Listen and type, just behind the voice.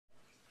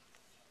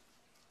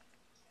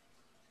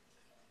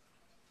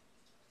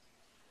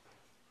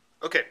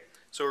Okay,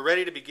 so we're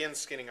ready to begin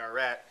skinning our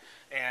rat,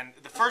 and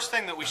the first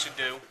thing that we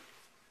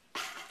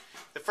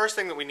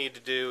need to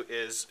do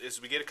is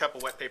we get a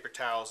couple wet paper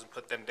towels and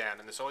put them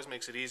down, and this always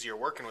makes it easier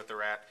working with the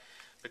rat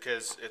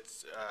because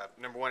it's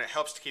number one, it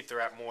helps to keep the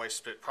rat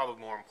moist, but probably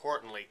more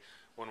importantly,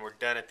 when we're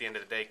done at the end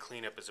of the day,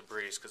 cleanup is a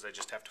breeze because I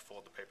just have to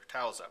fold the paper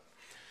towels up.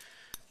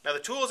 Now the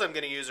tools I'm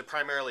going to use are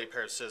primarily a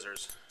pair of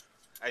scissors.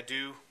 I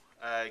do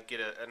get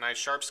a nice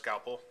sharp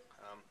scalpel.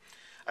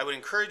 I would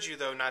encourage you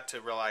though not to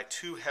rely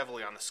too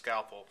heavily on the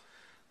scalpel.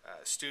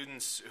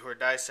 Students who are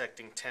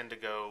dissecting tend to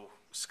go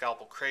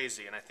scalpel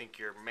crazy, and I think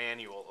your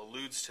manual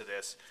alludes to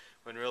this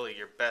when really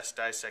your best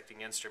dissecting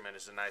instrument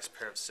is a nice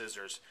pair of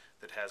scissors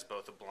that has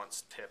both a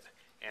blunt tip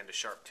and a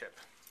sharp tip.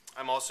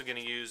 I'm also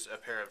going to use a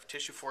pair of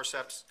tissue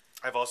forceps.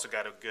 I've also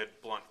got a good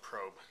blunt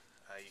probe.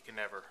 You can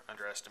never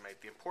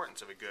underestimate the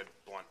importance of a good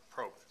blunt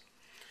probe.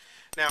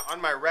 Now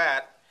on my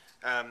rat,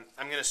 I'm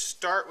going to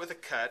start with a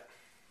cut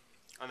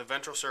on the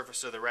ventral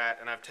surface of the rat,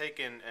 and I've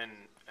taken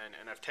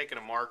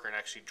a marker and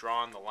actually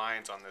drawn the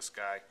lines on this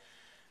guy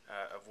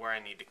of where I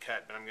need to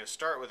cut. But I'm going to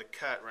start with a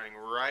cut running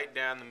right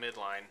down the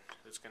midline.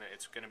 It's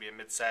going to be a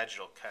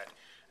mid-sagittal cut,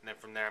 and then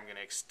from there I'm going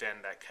to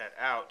extend that cut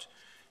out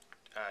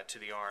to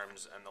the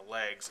arms and the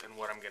legs, and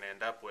what I'm going to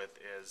end up with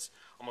is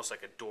almost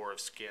like a door of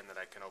skin that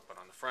I can open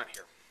on the front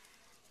here.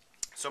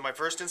 So my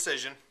first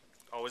incision,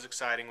 always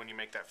exciting when you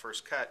make that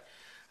first cut,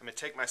 I'm going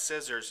to take my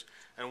scissors,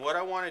 and what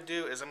I want to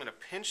do is I'm going to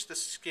pinch the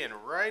skin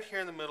right here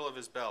in the middle of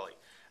his belly.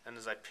 And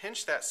as I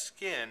pinch that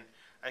skin,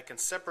 I can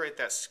separate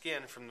that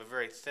skin from the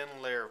very thin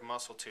layer of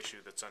muscle tissue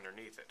that's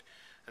underneath it.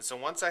 And so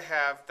once I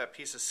have that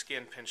piece of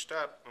skin pinched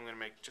up, I'm going to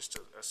make just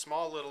a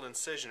small little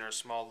incision or a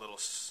small little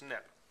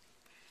snip.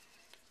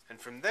 And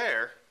from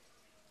there,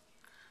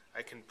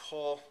 I can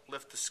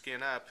lift the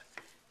skin up,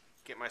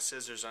 get my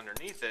scissors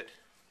underneath it,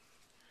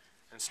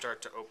 and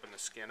start to open the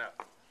skin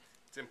up.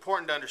 It's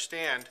important to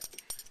understand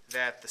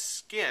that the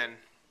skin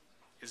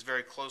is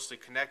very closely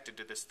connected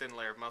to this thin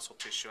layer of muscle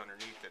tissue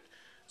underneath it.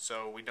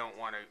 So we don't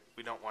want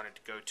it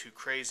to go too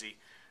crazy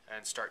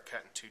and start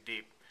cutting too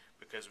deep,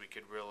 because we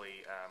could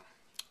really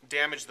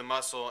damage the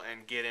muscle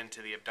and get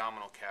into the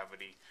abdominal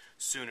cavity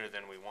sooner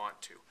than we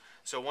want to.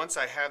 So once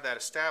I have that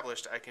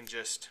established, I can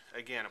just,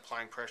 again,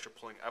 applying pressure,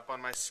 pulling up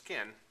on my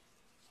skin,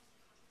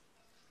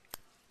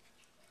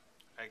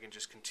 I can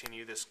just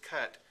continue this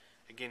cut,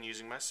 again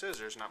using my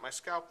scissors, not my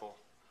scalpel,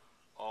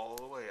 all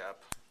the way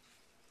up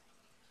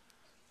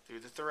through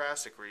the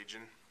thoracic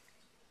region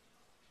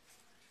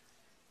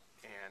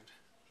and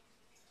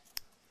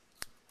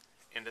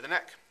into the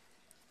neck.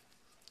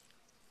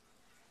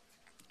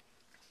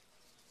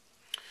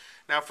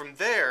 Now from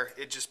there,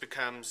 it just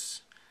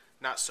becomes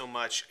not so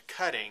much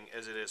cutting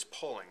as it is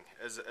pulling.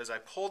 As I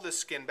pull this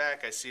skin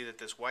back, I see that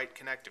this white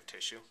connective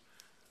tissue,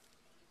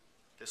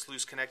 this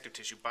loose connective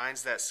tissue,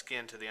 binds that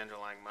skin to the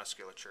underlying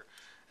musculature.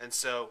 And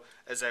so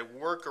as I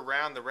work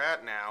around the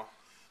rat now,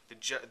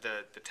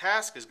 the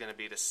task is going to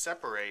be to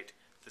separate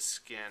the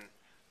skin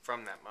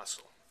from that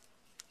muscle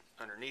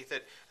underneath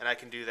it, and I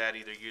can do that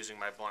either using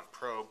my blunt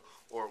probe,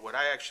 or what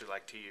I actually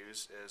like to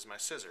use is my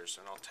scissors.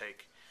 And I'll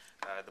take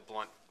the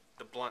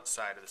blunt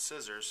side of the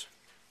scissors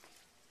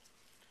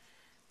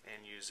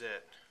and use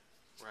it,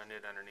 run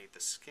it underneath the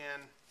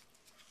skin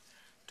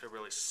to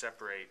really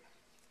separate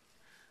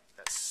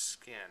that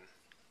skin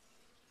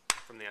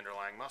from the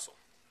underlying muscle.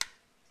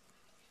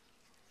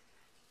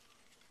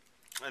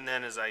 And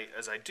then as I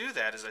do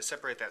that, as I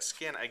separate that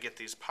skin, I get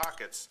these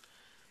pockets,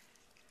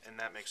 and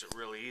that makes it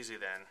really easy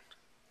then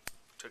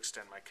to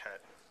extend my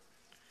cut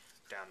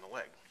down the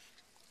leg.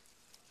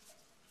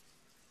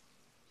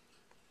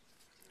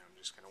 And I'm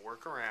just going to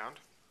work around.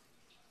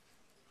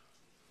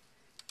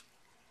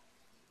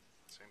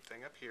 Same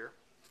thing up here,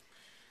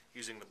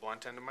 using the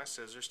blunt end of my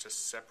scissors to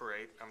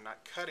separate. I'm not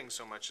cutting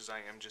so much as I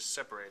am just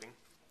separating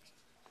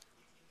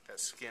that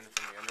skin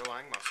from the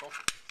underlying muscle.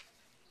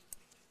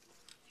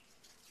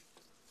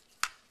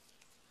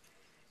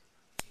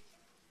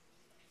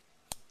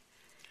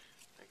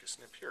 Make a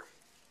snip here.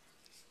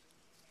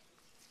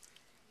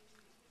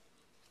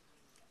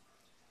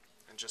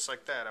 And just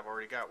like that, I've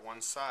already got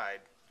one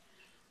side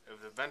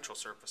of the ventral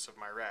surface of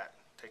my rat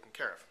taken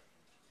care of.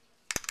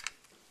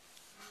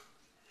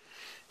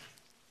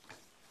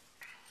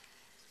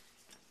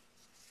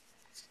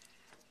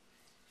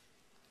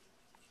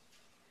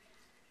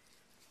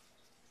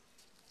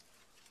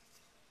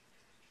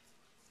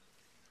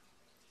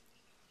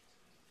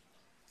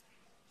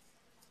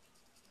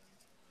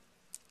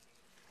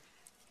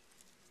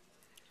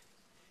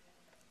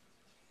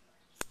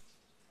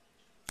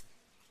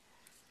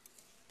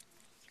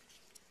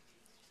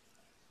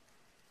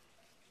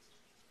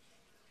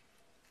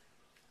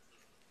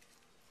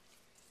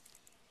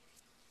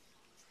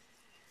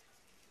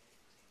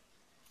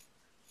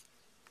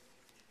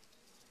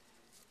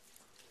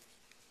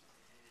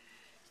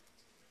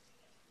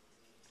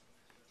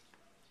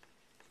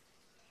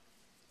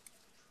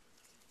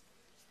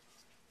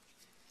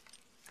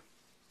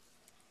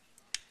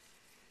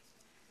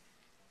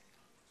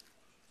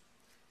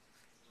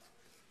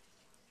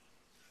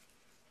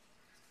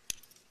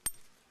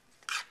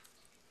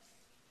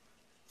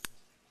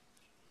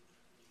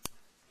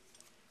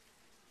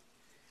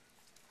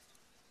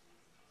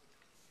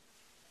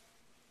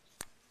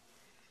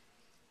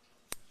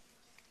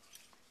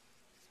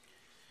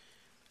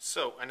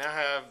 So I now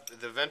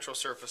have the ventral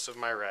surface of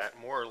my rat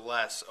more or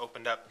less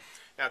opened up.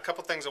 Now a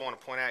couple things I want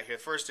to point out here.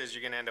 First is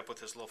you're going to end up with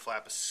this little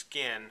flap of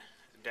skin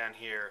down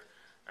here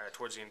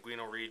towards the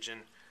inguinal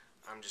region.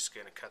 I'm just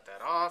going to cut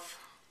that off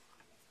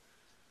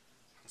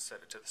and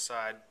set it to the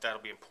side.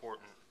 That'll be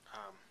important.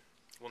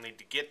 We'll need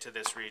to get to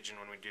this region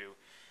when we do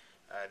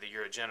the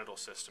urogenital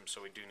system,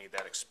 so we do need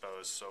that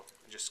exposed. So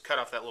just cut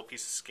off that little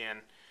piece of skin.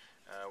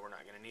 We're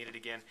not going to need it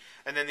again.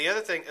 And then the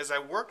other thing, as I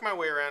work my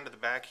way around to the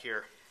back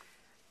here,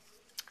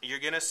 you're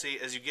going to see,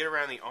 as you get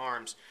around the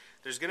arms,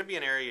 there's going to be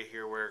an area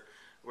here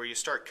where you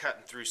start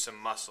cutting through some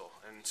muscle.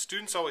 And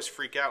students always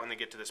freak out when they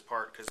get to this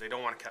part because they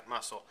don't want to cut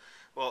muscle.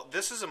 Well,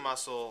 this is a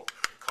muscle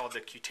called the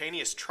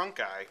cutaneous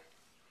trunci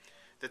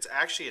that's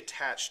actually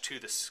attached to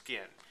the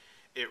skin.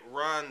 It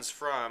runs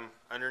from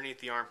underneath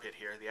the armpit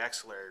here, the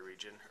axillary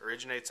region,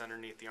 originates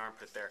underneath the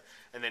armpit there,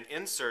 and then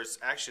inserts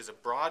actually as a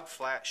broad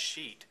flat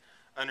sheet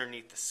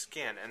underneath the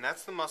skin. And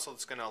that's the muscle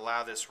that's going to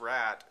allow this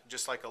rat,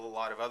 just like a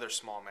lot of other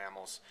small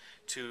mammals,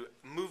 to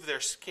move their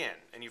skin.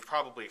 And you've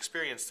probably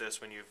experienced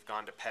this when you've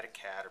gone to pet a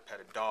cat or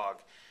pet a dog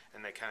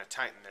and they kind of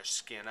tighten their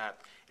skin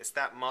up. It's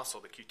that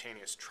muscle, the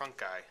cutaneous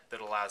trunci, that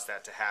allows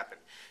that to happen.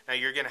 Now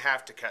you're going to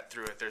have to cut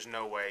through it. There's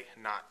no way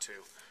not to.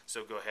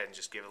 So go ahead and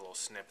just give it a little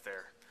snip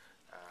there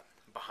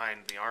behind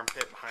the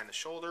armpit, behind the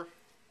shoulder,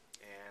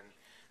 and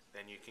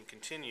then you can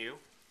continue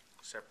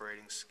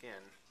separating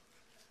skin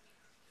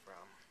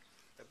from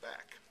the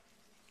back.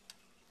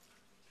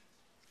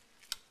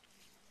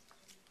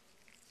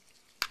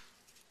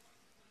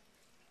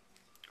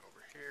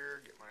 Over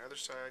here, get my other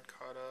side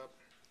caught up.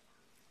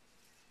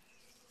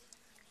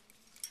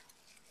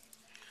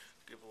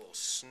 Give a little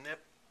snip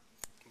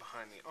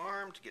behind the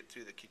arm to get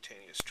through the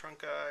cutaneous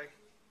trunci.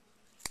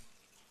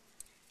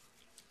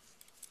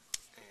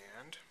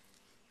 And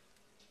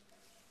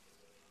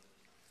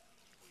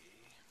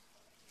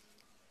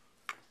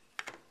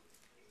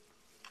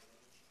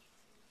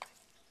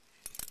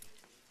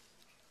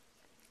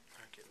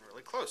getting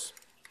really close.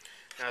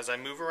 Now as I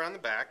move around the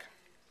back,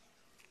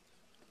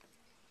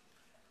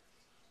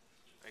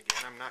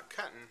 again I'm not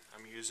cutting,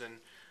 I'm using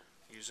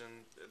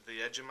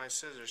the edge of my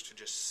scissors to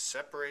just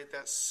separate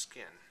that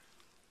skin.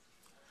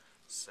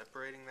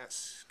 Separating that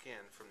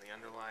skin from the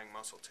underlying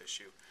muscle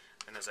tissue.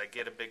 And as I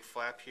get a big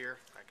flap here,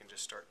 I can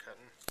just start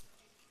cutting,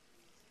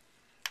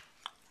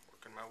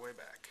 working my way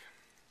back.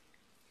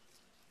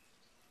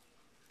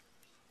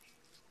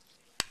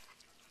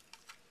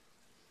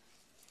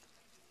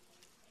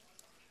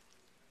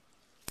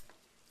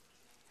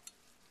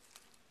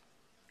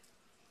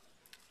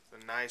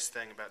 The nice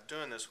thing about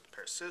doing this with a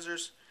pair of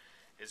scissors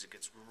is it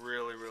gets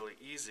really, really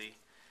easy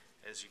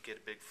as you get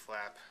a big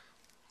flap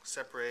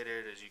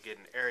separated, as you get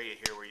an area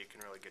here where you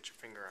can really get your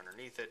finger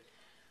underneath it.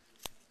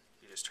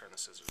 You just turn the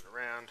scissors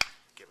around,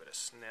 give it a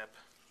snip,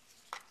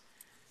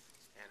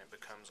 and it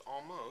becomes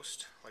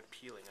almost like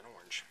peeling an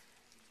orange.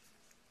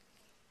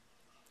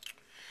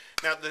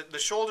 Now the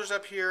shoulders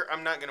up here,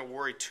 I'm not going to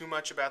worry too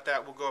much about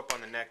that. We'll go up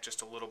on the neck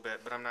just a little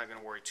bit, but I'm not going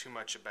to worry too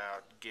much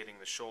about getting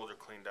the shoulder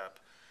cleaned up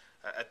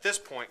at this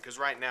point, because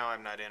right now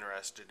I'm not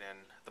interested in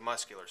the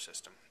muscular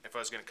system. If I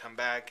was going to come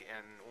back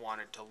and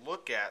wanted to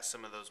look at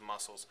some of those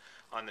muscles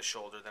on the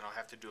shoulder, then I'll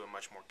have to do a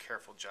much more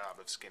careful job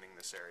of skinning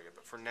this area.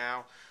 But for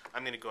now,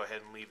 I'm going to go ahead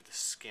and leave the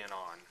skin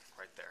on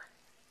right there.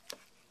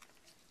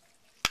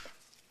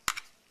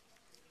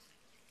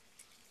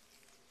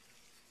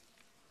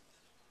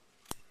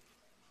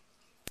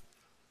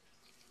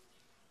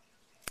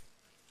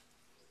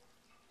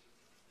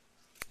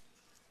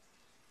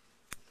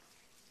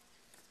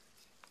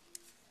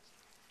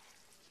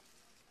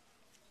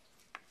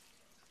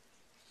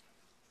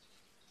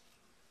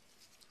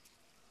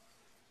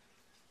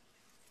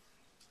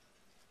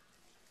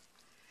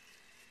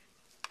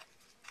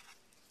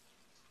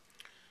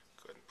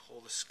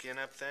 Pull the skin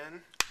up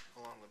then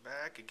along the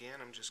back. Again,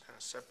 I'm just kind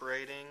of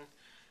separating,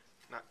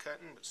 not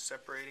cutting, but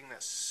separating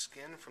that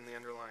skin from the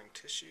underlying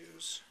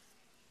tissues.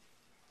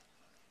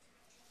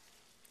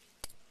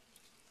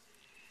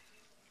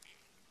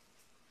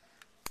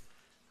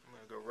 I'm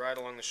going to go right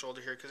along the shoulder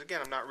here because,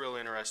 again, I'm not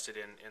really interested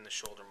in the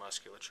shoulder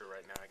musculature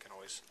right now. I can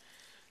always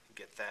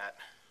get that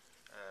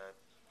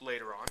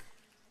later on.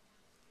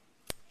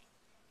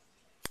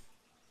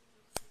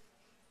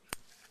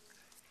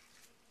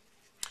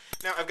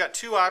 Now I've got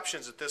two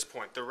options at this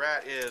point. The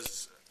rat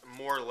is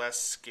more or less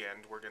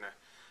skinned. We're going to,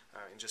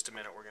 in just a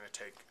minute, we're going to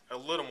take a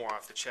little more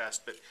off the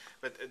chest,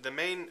 but the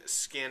main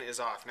skin is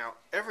off. Now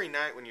every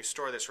night when you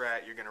store this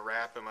rat, you're going to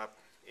wrap him up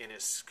in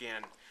his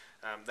skin.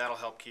 That'll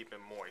help keep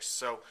him moist.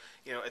 So,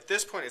 you know, at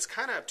this point it's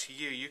kind of up to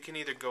you. You can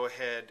either go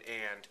ahead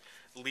and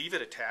leave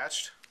it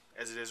attached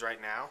as it is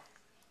right now,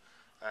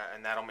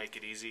 and that'll make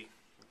it easy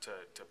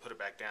to put it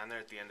back down there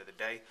at the end of the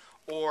day.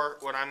 Or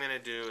what I'm going to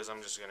do is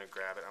I'm just going to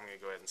grab it. I'm going to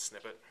go ahead and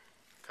snip it.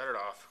 Cut it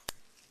off.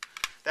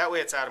 That way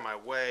it's out of my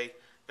way,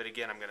 but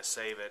again I'm going to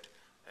save it,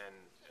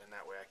 and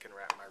that way I can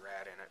wrap my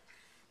rat in it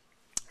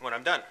when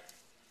I'm done.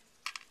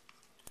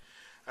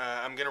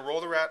 I'm going to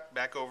roll the rat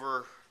back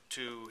over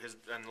to his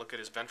and look at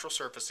his ventral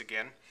surface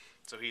again.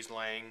 So he's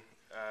laying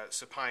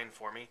supine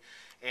for me,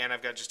 and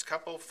I've got just a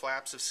couple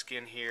flaps of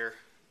skin here,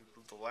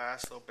 the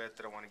last little bit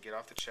that I want to get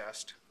off the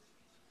chest.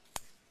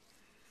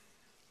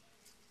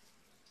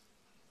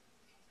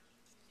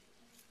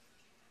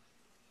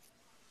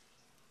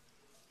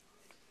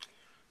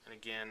 And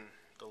again,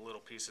 the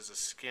little pieces of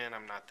skin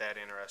I'm not that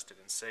interested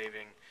in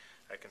saving.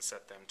 I can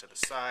set them to the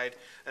side.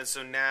 And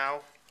so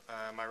now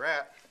my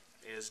rat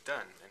is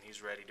done and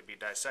he's ready to be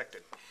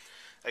dissected.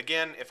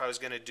 Again, if I was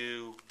going to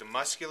do the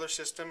muscular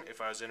system,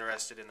 if I was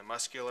interested in the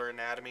muscular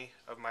anatomy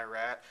of my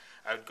rat,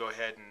 I would go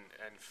ahead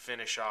and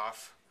finish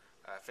off,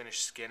 finish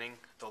skinning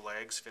the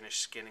legs, finish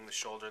skinning the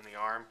shoulder and the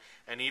arm,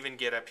 and even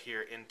get up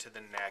here into the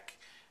neck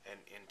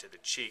and into the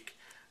cheek.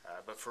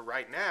 But for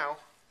right now,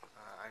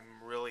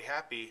 I'm really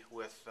happy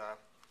with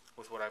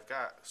what I've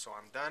got. So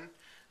I'm done.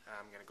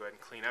 I'm going to go ahead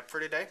and clean up for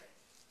today.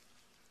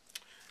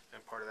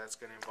 And part of that's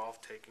going to involve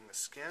taking the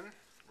skin,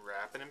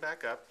 wrapping him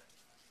back up.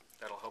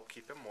 That'll help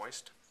keep him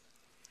moist.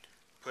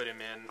 Put him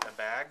in a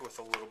bag with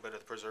a little bit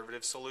of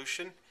preservative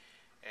solution.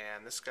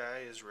 And this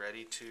guy is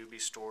ready to be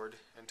stored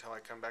until I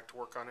come back to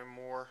work on him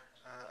more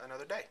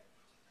another day.